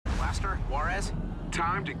Master Juarez?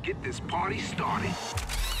 Time to get this party started.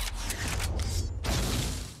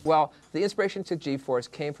 Well, the inspiration to G-Force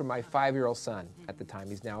came from my 5-year-old son at the time.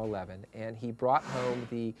 He's now 11, and he brought home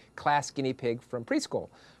the class guinea pig from preschool.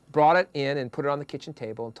 Brought it in and put it on the kitchen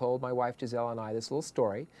table and told my wife Giselle and I this little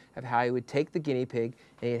story of how he would take the guinea pig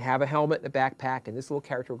and he'd have a helmet and a backpack, and this little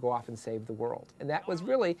character would go off and save the world. And that was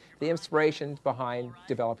really the inspiration behind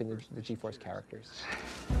developing the G-Force characters.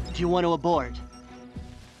 Do you want to abort?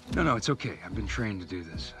 No, it's okay. I've been trained to do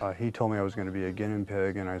this. He told me I was going to be a guinea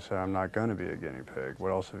pig, and I said, I'm not going to be a guinea pig.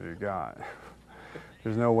 What else have you got?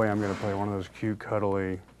 There's no way I'm going to play one of those cute,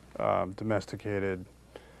 cuddly, domesticated,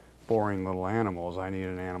 boring little animals. I need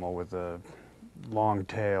an animal with a long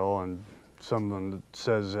tail and someone that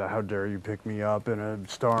says, how dare you pick me up, and a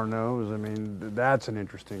star nose. I mean, that's an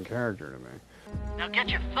interesting character to me. Now get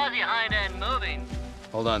your fuzzy hind end moving.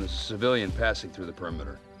 Hold on, there's a civilian passing through the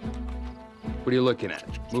perimeter. What are you looking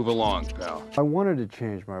at? Move along, pal. I wanted to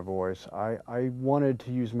change my voice. I wanted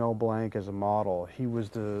to use Mel Blanc as a model. He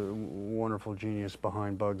was the wonderful genius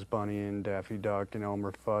behind Bugs Bunny and Daffy Duck and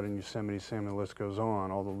Elmer Fudd and Yosemite Sam, the list goes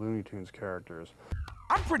on, all the Looney Tunes characters.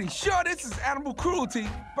 I'm pretty sure this is animal cruelty,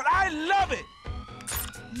 but I love it.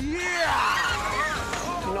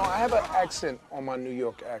 Yeah! You know, I have an accent on my New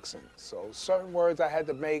York accent, so certain words I had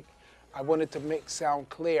to make, I wanted to make sound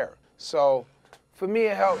clear. So for me,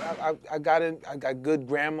 it helped. I got good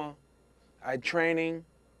grammar, I had training.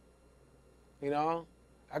 You know,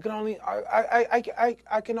 I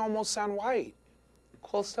can almost sound white.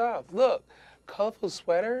 Cool stuff. Look, colorful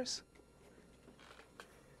sweaters.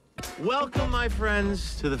 Welcome, my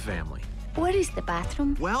friends, to the family. Where is the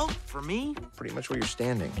bathroom? Well, for me, pretty much where you're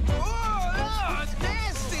standing. Oh, it's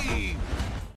nasty!